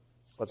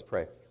Let's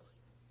pray.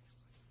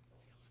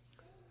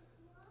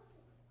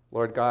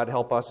 Lord God,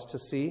 help us to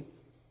see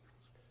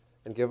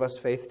and give us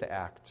faith to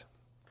act.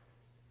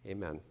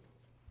 Amen.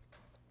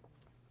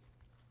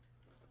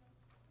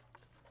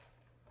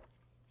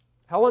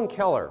 Helen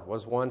Keller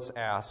was once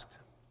asked,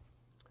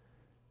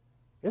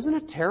 "Isn't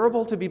it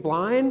terrible to be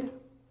blind?"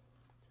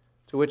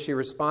 To which he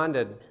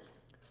responded,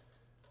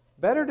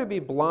 "Better to be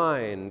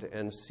blind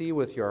and see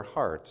with your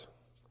heart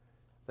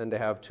than to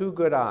have two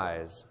good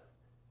eyes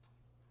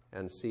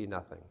and see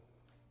nothing."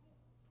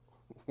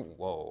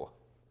 Whoa.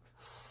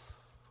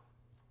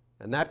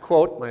 And that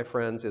quote, my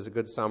friends, is a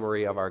good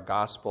summary of our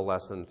gospel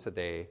lesson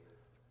today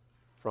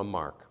from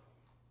Mark.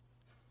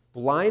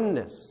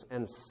 Blindness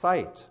and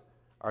sight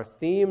are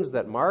themes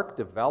that Mark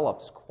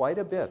develops quite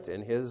a bit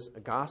in his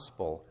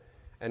gospel.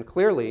 And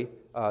clearly,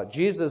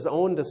 Jesus'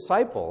 own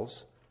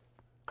disciples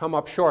come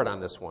up short on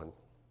this one.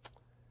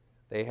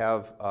 They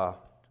have,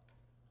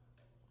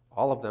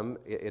 all of them,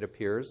 it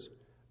appears,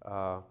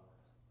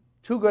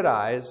 two good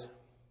eyes,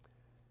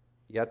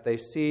 yet they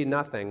see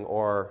nothing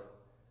or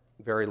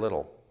very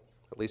little,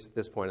 at least at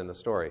this point in the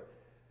story.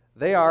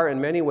 They are,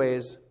 in many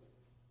ways,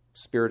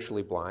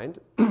 spiritually blind,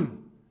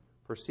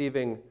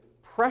 perceiving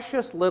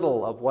precious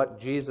little of what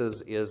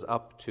Jesus is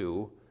up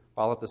to,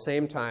 while at the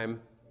same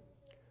time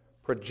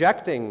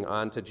projecting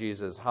onto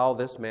Jesus how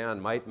this man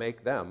might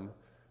make them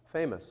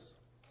famous.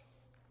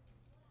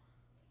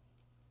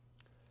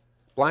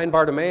 Blind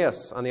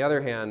Bartimaeus, on the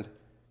other hand,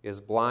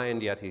 is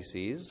blind, yet he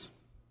sees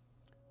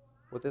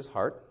with his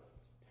heart.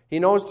 He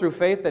knows through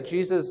faith that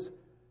Jesus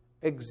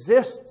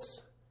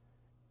exists.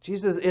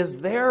 Jesus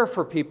is there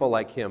for people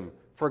like him,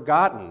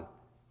 forgotten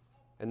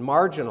and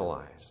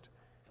marginalized.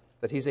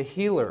 That he's a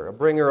healer, a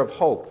bringer of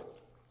hope,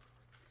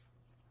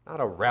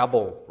 not a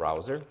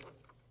rabble-rouser.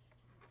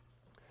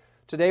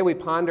 Today we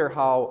ponder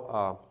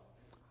how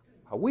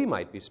we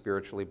might be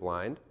spiritually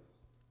blind,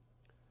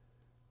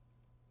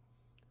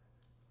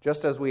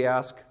 just as we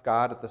ask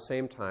God at the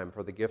same time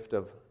for the gift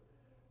of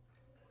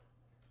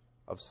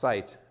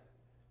sight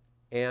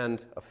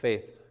and a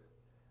faith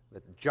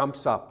that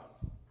jumps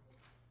up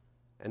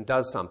and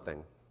does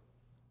something,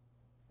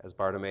 as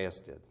Bartimaeus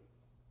did.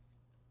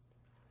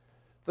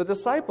 The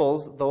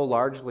disciples, though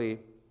largely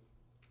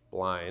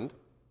blind,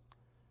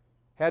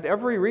 had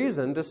every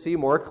reason to see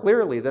more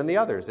clearly than the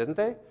others, didn't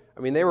they? I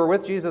mean, they were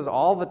with Jesus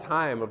all the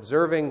time,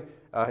 observing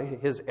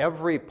his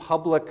every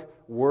public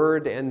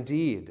word and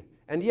deed.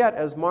 And yet,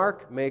 as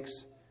Mark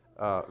makes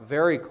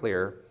very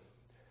clear,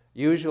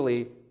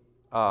 usually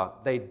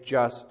they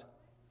just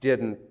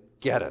didn't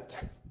get it.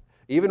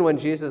 Even when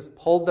Jesus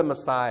pulled them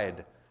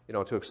aside,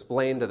 to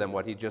explain to them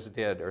what he just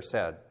did or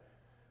said.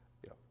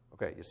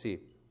 Okay, you see,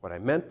 what I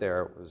meant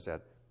there was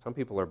that some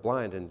people are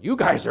blind, and you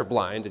guys are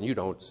blind, and you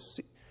don't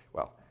see.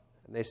 Well,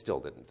 and they still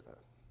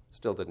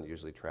didn't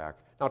usually track.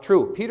 Now,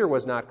 true, Peter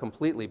was not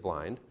completely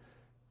blind.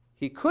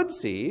 He could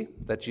see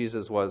that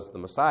Jesus was the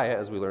Messiah,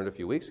 as we learned a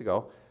few weeks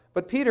ago,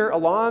 but Peter,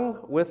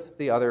 along with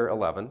the other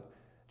 11,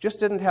 just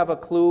didn't have a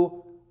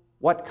clue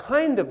what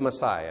kind of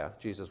Messiah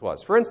Jesus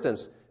was. For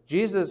instance,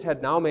 Jesus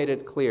had now made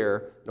it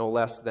clear, no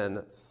less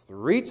than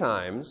 3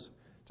 times,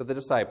 to the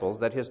disciples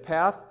that his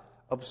path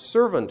of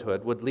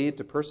servanthood would lead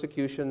to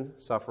persecution,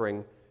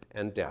 suffering,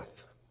 and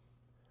death.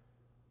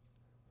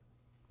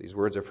 These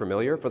words are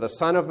familiar. For the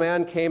Son of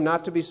Man came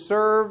not to be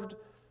served,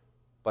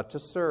 but to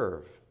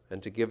serve,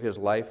 and to give his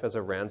life as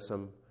a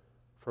ransom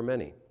for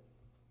many.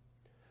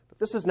 But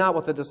this is not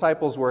what the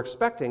disciples were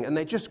expecting, and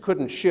they just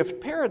couldn't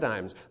shift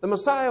paradigms. The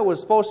Messiah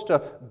was supposed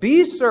to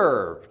be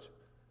served,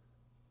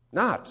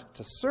 not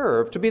to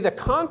serve, to be the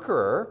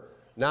conqueror,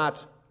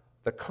 not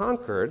the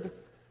conquered,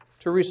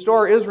 to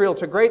restore Israel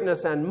to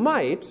greatness and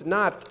might,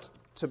 not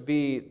to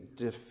be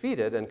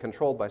defeated and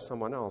controlled by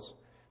someone else.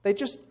 They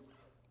just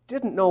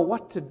didn't know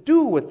what to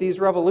do with these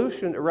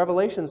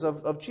revelations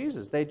of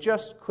Jesus. They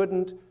just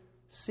couldn't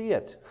see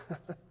it.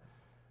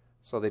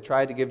 So they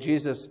tried to give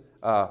Jesus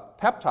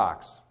pep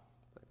talks,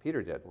 like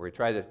Peter did, where he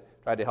tried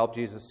to help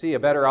Jesus see a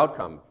better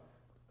outcome.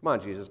 Come on,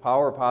 Jesus,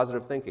 power of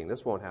positive thinking.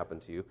 This won't happen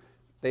to you.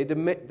 They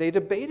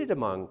debated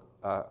among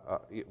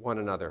one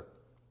another.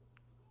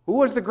 Who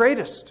was the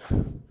greatest?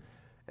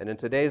 And in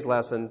today's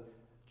lesson,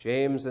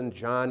 James and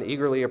John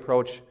eagerly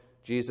approach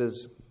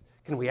Jesus.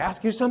 Can we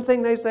ask you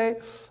something, they say?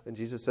 And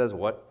Jesus says,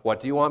 What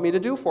do you want me to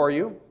do for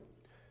you?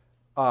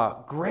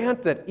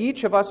 Grant that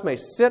each of us may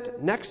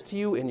sit next to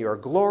you in your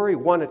glory,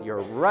 one at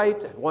your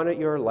right and one at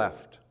your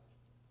left.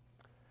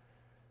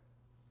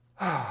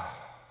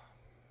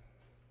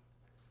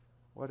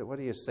 What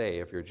do you say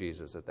if you're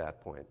Jesus at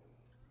that point?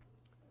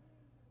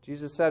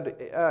 Jesus said,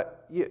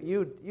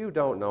 you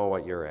don't know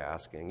what you're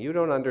asking. You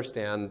don't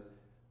understand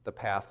the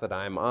path that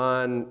I'm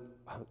on.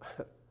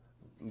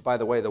 By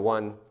the way,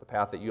 the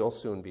path that you'll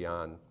soon be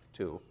on,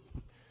 too.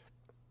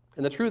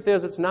 And the truth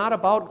is, it's not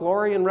about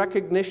glory and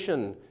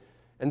recognition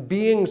and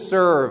being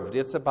served.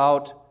 It's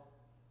about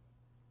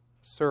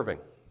serving.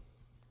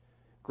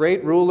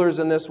 Great rulers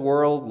in this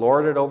world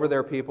lord it over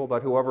their people,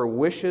 but whoever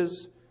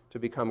wishes to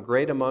become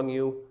great among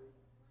you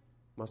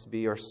must be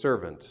your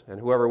servant, and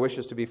whoever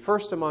wishes to be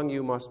first among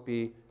you must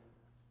be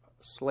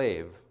a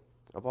slave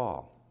of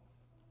all.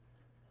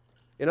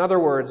 In other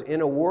words,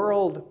 in a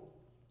world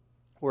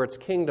where its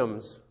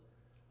kingdoms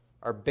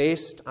are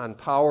based on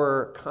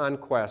power,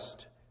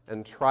 conquest,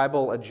 and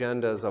tribal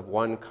agendas of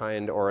one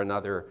kind or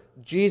another,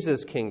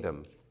 Jesus'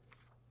 kingdom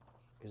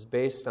is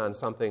based on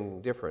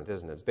something different,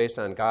 isn't it? It's based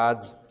on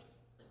God's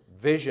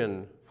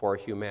vision for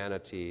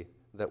humanity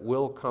that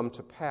will come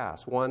to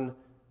pass, one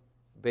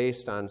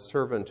based on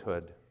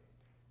servanthood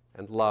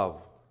and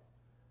love,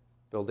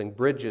 building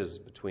bridges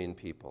between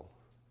people,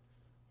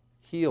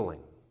 healing,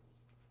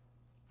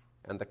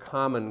 and the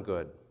common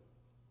good.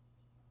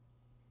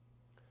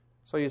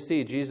 So you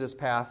see, Jesus'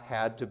 path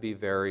had to be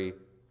very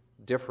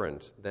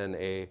different than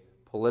a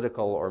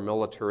political or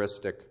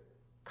militaristic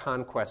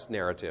conquest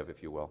narrative,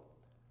 if you will.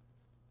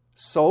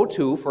 So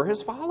too for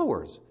his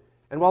followers.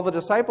 And while the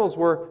disciples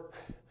were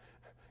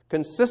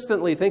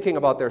consistently thinking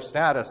about their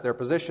status, their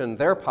position,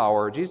 their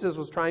power, Jesus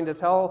was trying to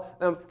tell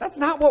them, that's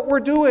not what we're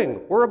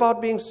doing. We're about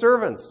being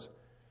servants.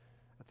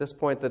 At this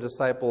point, the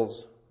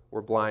disciples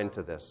were blind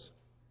to this.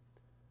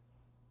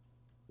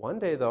 One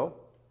day, though,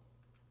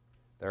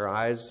 their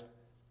eyes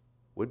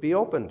would be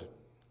opened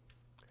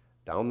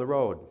down the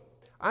road.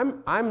 I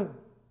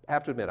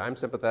have to admit, I'm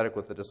sympathetic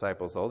with the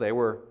disciples, though. They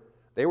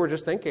were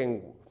just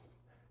thinking,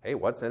 hey,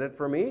 what's in it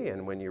for me?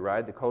 And when you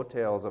ride the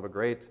coattails of a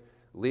great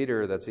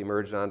leader that's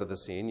emerged onto the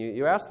scene,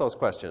 you ask those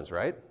questions,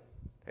 right?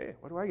 Hey,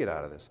 what do I get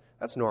out of this?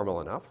 That's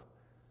normal enough.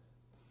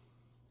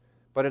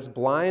 But it's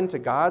blind to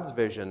God's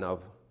vision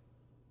of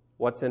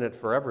what's in it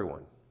for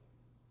everyone.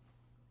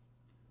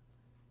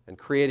 And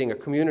creating a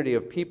community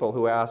of people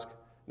who ask,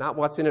 not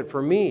what's in it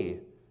for me,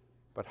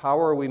 but how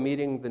are we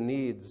meeting the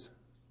needs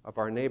of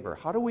our neighbor?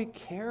 How do we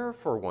care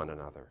for one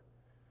another?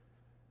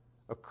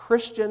 A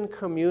Christian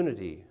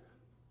community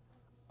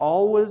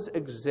always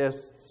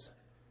exists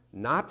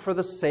not for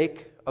the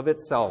sake of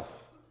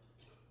itself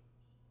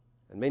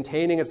and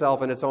maintaining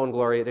itself in its own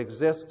glory. It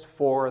exists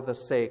for the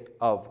sake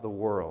of the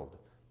world,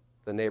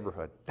 the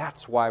neighborhood.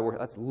 That's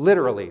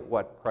literally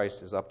what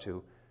Christ is up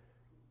to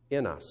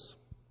in us.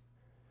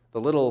 The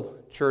little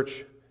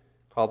church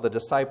called the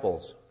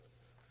disciples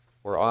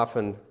were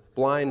often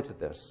blind to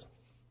this.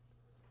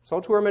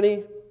 So too are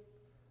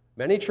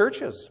many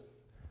churches,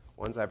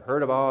 ones I've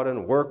heard about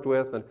and worked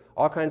with, and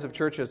all kinds of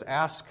churches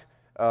ask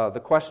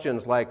the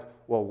questions like,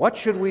 well, what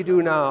should we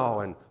do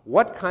now? And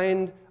what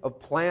kind of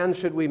plans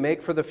should we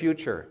make for the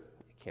future?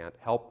 You can't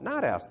help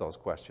not ask those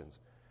questions.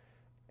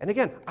 And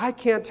again, I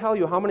can't tell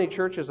you how many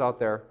churches out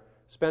there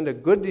spend a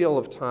good deal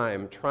of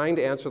time trying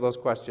to answer those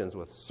questions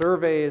with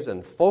surveys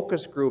and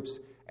focus groups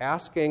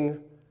asking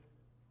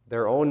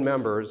their own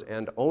members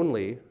and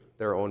only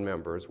their own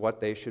members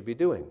what they should be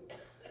doing.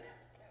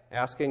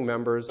 Asking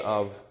members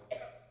of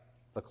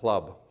the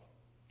club.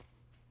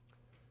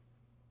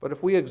 But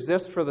if we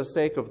exist for the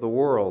sake of the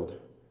world,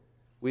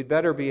 we'd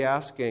better be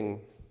asking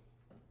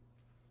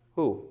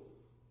who?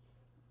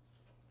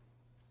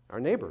 Our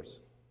neighbors,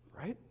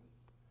 right?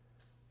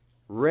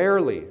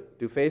 Rarely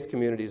do faith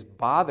communities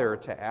bother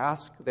to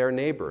ask their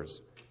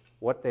neighbors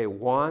what they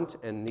want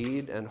and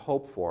need and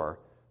hope for,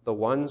 the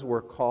ones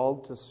we're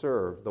called to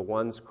serve, the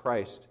ones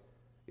Christ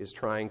is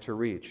trying to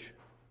reach.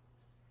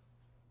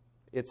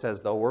 It's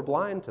as though we're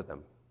blind to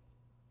them.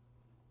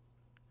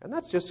 And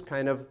that's just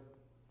kind of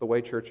the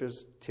way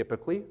churches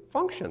typically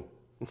function,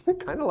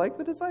 kind of like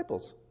the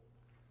disciples.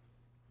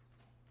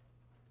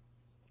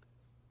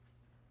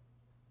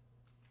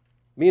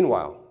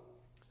 Meanwhile,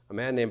 a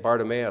man named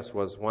Bartimaeus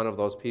was one of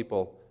those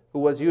people who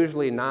was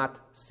usually not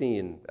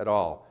seen at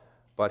all,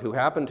 but who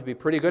happened to be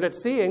pretty good at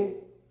seeing.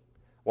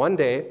 One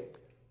day,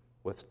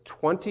 with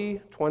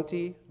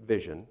 20/20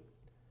 vision,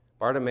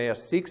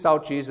 Bartimaeus seeks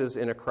out Jesus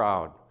in a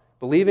crowd,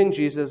 believing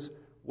Jesus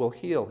will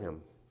heal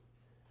him.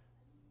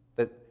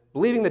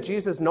 Believing that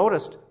Jesus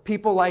noticed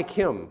people like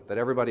him that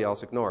everybody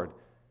else ignored.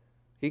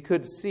 He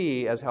could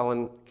see, as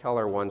Helen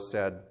Keller once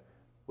said,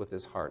 with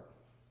his heart.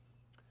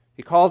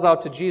 He calls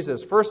out to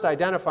Jesus, first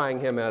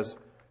identifying him as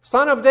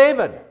Son of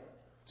David,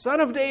 Son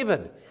of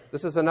David.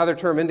 This is another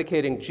term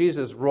indicating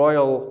Jesus'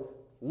 royal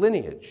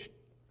lineage.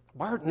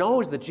 Bart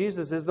knows that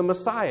Jesus is the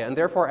Messiah and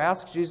therefore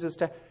asks Jesus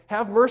to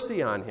have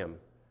mercy on him,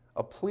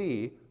 a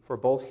plea for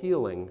both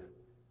healing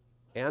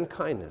and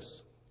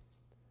kindness.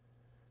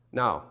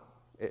 Now,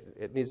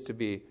 it needs to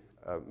be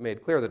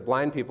made clear that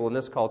blind people in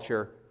this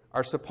culture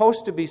are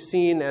supposed to be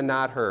seen and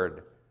not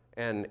heard,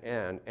 and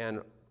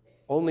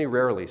only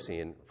rarely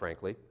seen,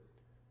 frankly.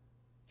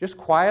 Just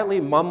quietly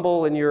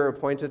mumble in your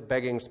appointed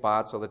begging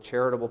spot so that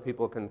charitable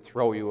people can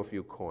throw you a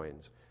few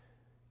coins.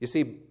 You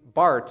see,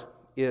 Bart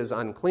is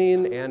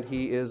unclean and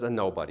he is a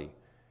nobody.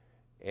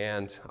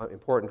 And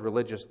important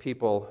religious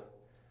people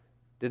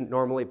didn't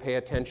normally pay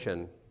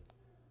attention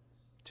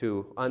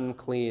to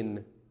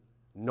unclean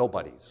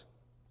nobodies.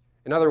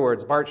 In other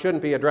words, Bart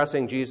shouldn't be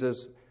addressing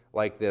Jesus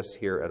like this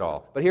here at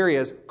all. But here he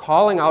is,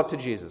 calling out to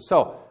Jesus.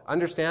 So,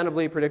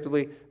 understandably,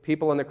 predictably,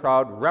 people in the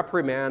crowd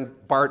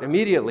reprimand Bart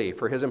immediately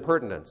for his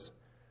impertinence.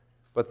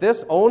 But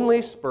this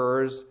only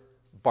spurs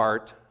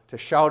Bart to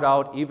shout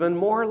out even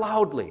more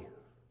loudly.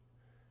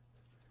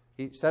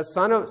 He says,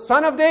 Son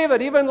of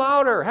David, even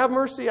louder, have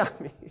mercy on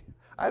me.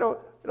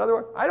 In other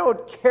words, I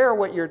don't care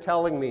what you're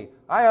telling me.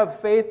 I have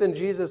faith in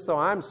Jesus, so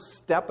I'm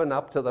stepping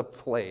up to the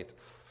plate.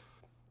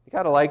 You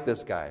got to like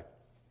this guy.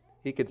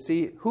 He could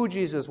see who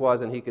Jesus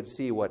was, and he could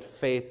see what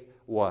faith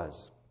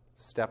was,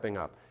 stepping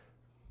up.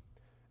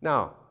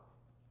 Now,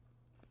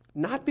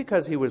 not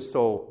because he was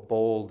so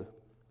bold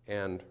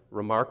and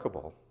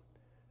remarkable.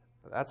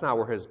 That's not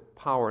where his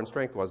power and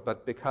strength was,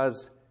 but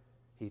because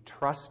he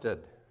trusted.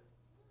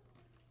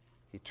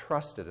 He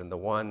trusted in the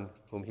one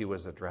whom he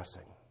was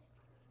addressing.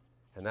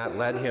 And that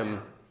led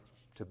him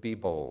to be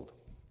bold.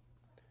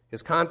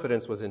 His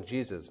confidence was in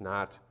Jesus,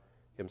 not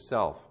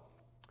himself.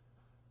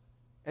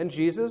 And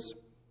Jesus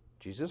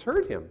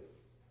heard him.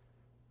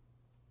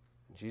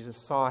 Jesus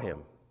saw him.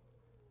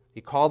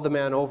 He called the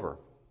man over.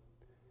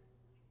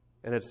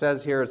 And it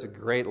says here, it's a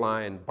great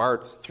line,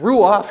 Bart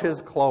threw off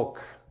his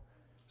cloak,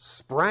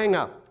 sprang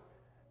up,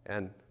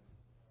 and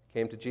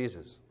came to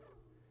Jesus.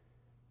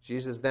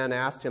 Jesus then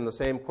asked him the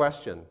same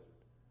question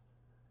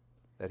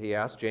that he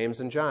asked James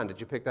and John. Did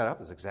you pick that up?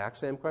 It's the exact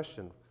same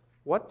question.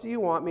 What do you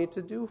want me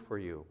to do for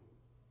you?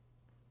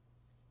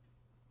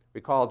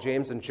 Recall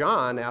James and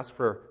John asked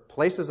for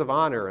places of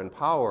honor and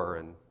power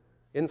and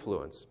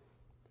influence.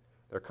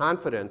 Their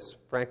confidence,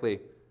 frankly,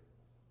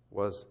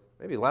 was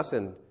maybe less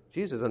in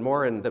Jesus and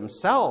more in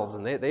themselves,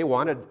 and they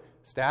wanted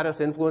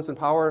status, influence, and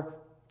power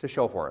to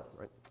show for it.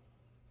 Right?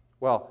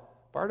 Well,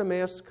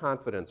 Bartimaeus'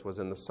 confidence was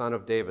in the Son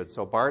of David,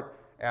 so Bart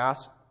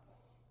asked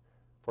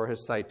for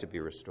his sight to be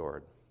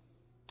restored.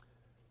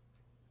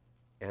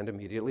 And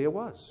immediately it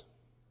was.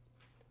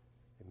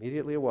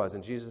 Immediately it was.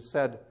 And Jesus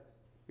said,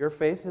 your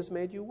faith has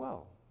made you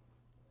well.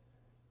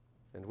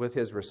 And with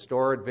his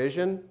restored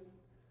vision,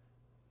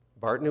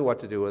 Bart knew what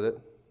to do with it.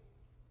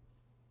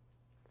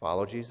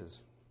 Follow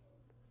Jesus.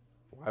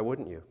 Why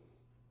wouldn't you?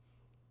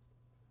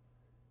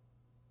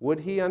 Would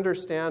he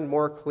understand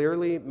more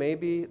clearly,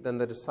 maybe, than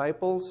the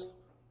disciples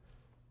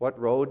what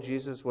road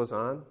Jesus was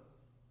on?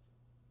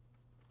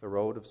 The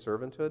road of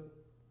servanthood?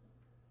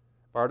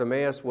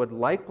 Bartimaeus would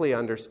likely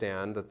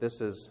understand that this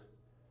is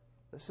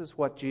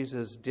what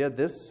Jesus did.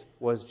 This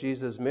was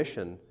Jesus'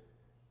 mission,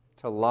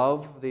 to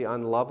love the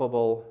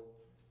unlovable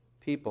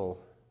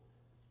people,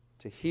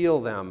 to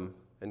heal them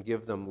and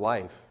give them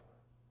life,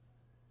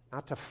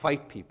 not to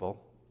fight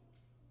people,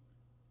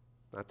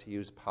 not to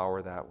use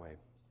power that way,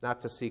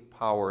 not to seek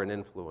power and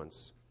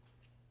influence,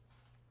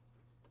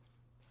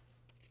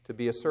 to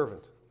be a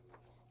servant.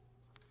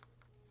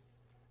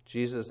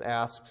 Jesus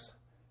asks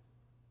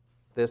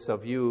this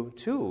of you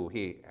too.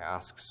 He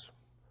asks,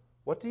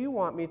 what do you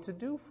want me to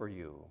do for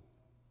you?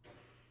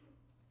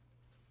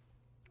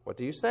 What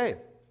do you say?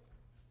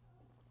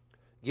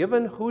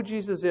 Given who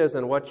Jesus is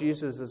and what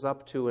Jesus is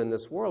up to in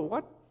this world,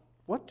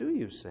 what do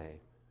you say?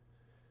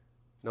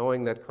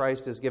 Knowing that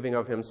Christ is giving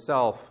of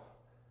himself,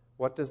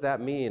 what does that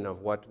mean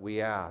of what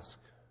we ask?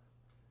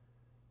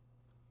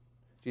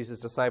 Jesus'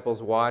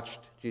 disciples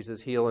watched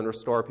Jesus heal and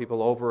restore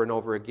people over and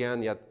over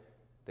again, yet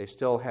they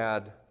still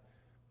had,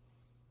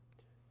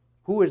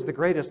 who is the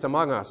greatest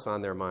among us,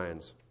 on their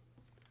minds?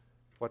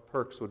 What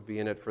perks would be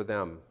in it for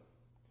them?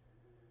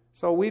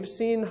 So we've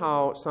seen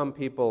how some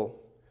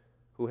people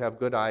who have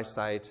good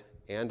eyesight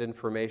and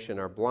information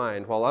are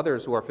blind, while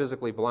others who are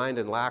physically blind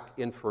and lack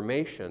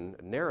information,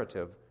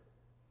 narrative,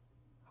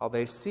 how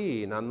they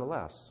see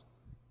nonetheless.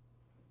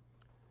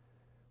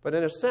 But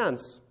in a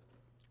sense,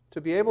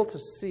 to be able to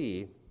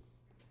see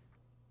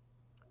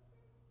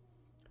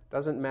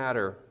doesn't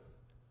matter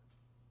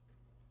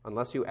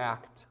unless you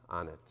act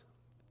on it.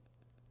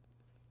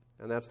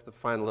 And that's the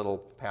final little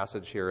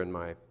passage here in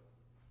my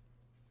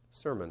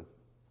sermon.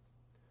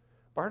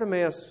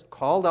 Bartimaeus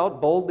called out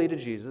boldly to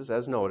Jesus,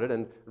 as noted,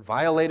 and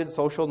violated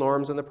social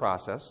norms in the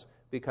process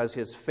because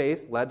his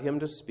faith led him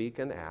to speak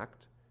and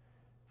act.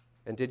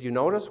 And did you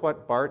notice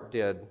what Bart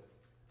did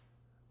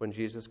when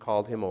Jesus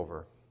called him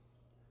over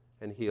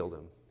and healed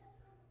him?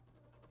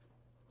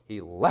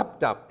 He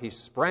leapt up, he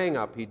sprang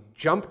up, he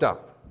jumped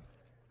up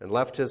and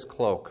left his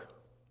cloak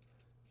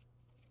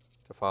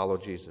to follow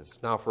Jesus.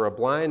 Now, for a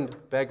blind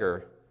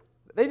beggar,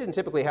 they didn't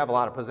typically have a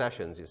lot of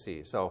possessions, you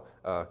see. So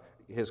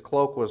his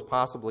cloak was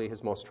possibly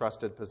his most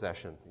trusted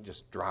possession. He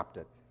just dropped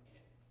it.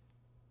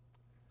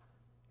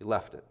 He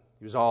left it.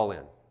 He was all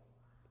in.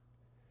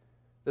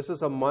 This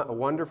is a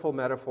wonderful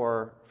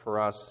metaphor for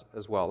us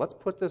as well. Let's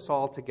put this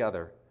all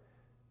together.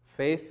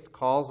 Faith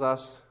calls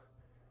us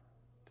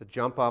to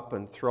jump up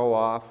and throw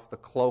off the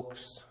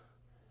cloaks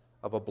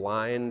of a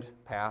blind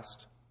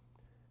past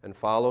and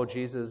follow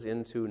Jesus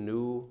into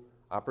new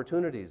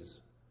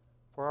opportunities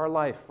for our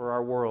life, for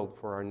our world,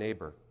 for our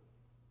neighbor.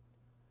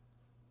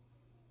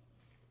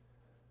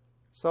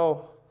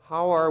 So,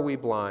 how are we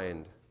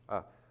blind?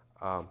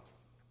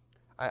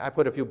 I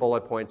put a few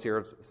bullet points here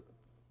of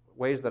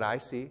ways that I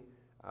see.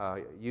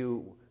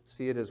 You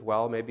see it as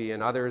well, maybe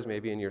in others,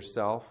 maybe in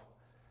yourself.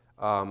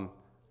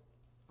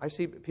 I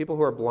see people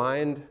who are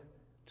blind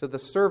to the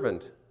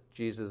servant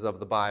Jesus of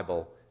the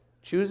Bible,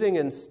 choosing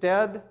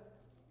instead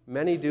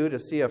many do, to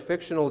see a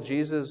fictional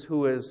Jesus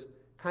who is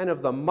kind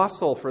of the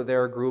muscle for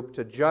their group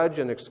to judge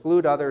and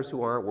exclude others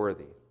who aren't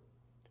worthy.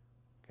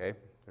 Okay?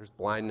 There's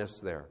blindness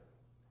there.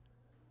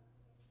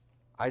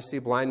 I see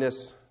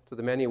blindness to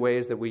the many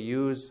ways that we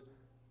use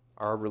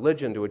our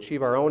religion to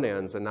achieve our own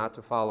ends and not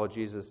to follow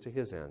Jesus to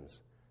his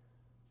ends.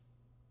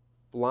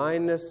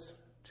 Blindness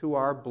to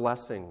our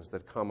blessings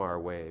that come our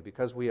way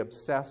because we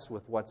obsess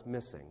with what's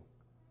missing.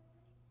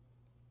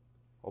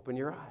 Open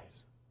your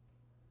eyes.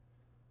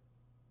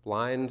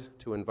 Blind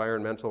to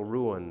environmental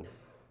ruin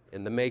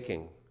in the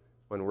making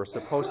when we're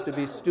supposed to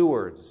be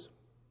stewards.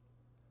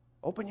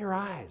 Open your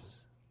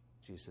eyes,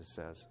 Jesus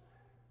says.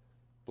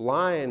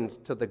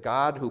 Blind to the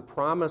God who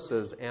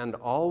promises and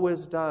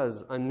always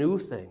does a new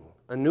thing,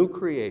 a new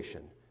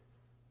creation.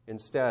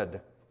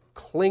 Instead,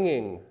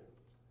 clinging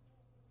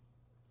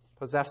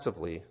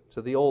possessively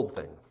to the old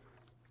thing.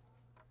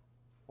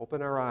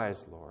 Open our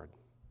eyes, Lord.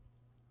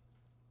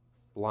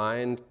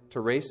 Blind to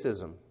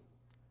racism.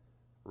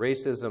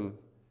 Racism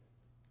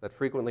that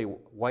frequently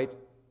white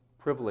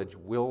privilege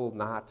will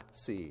not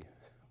see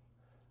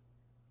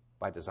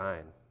by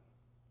design.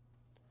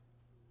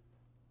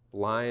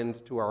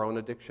 Blind to our own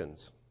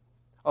addictions.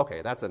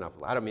 Okay, that's enough.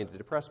 I don't mean to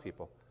depress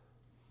people.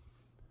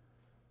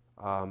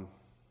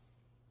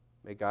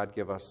 May God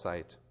give us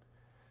sight.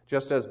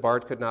 Just as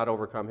Bart could not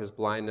overcome his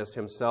blindness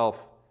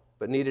himself,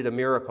 but needed a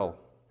miracle,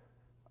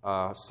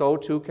 so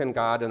too can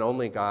God and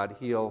only God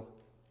heal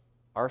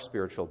our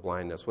spiritual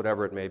blindness,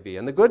 whatever it may be.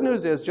 And the good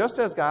news is, just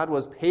as God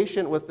was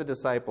patient with the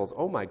disciples,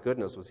 oh my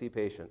goodness, was he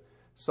patient,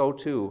 so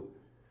too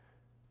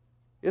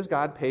is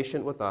God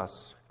patient with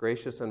us,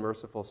 gracious and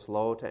merciful,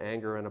 slow to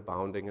anger and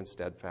abounding in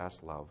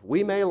steadfast love.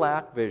 We may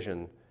lack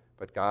vision,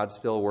 but God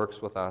still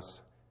works with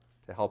us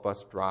to help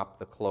us drop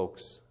the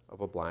cloaks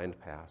of a blind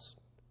past.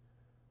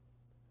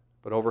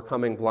 But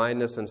overcoming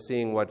blindness and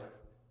seeing what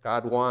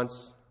God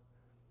wants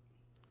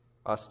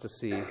us to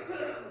see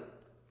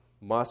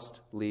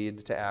must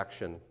lead to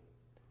action.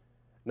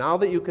 Now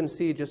that you can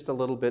see just a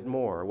little bit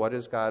more, what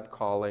is God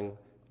calling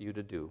you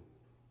to do?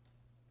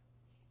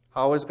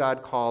 How is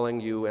God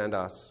calling you and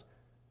us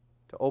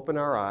to open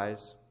our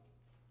eyes,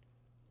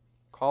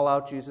 call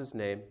out Jesus'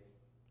 name,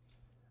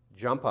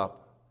 jump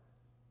up,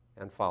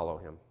 and follow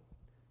him?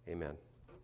 Amen.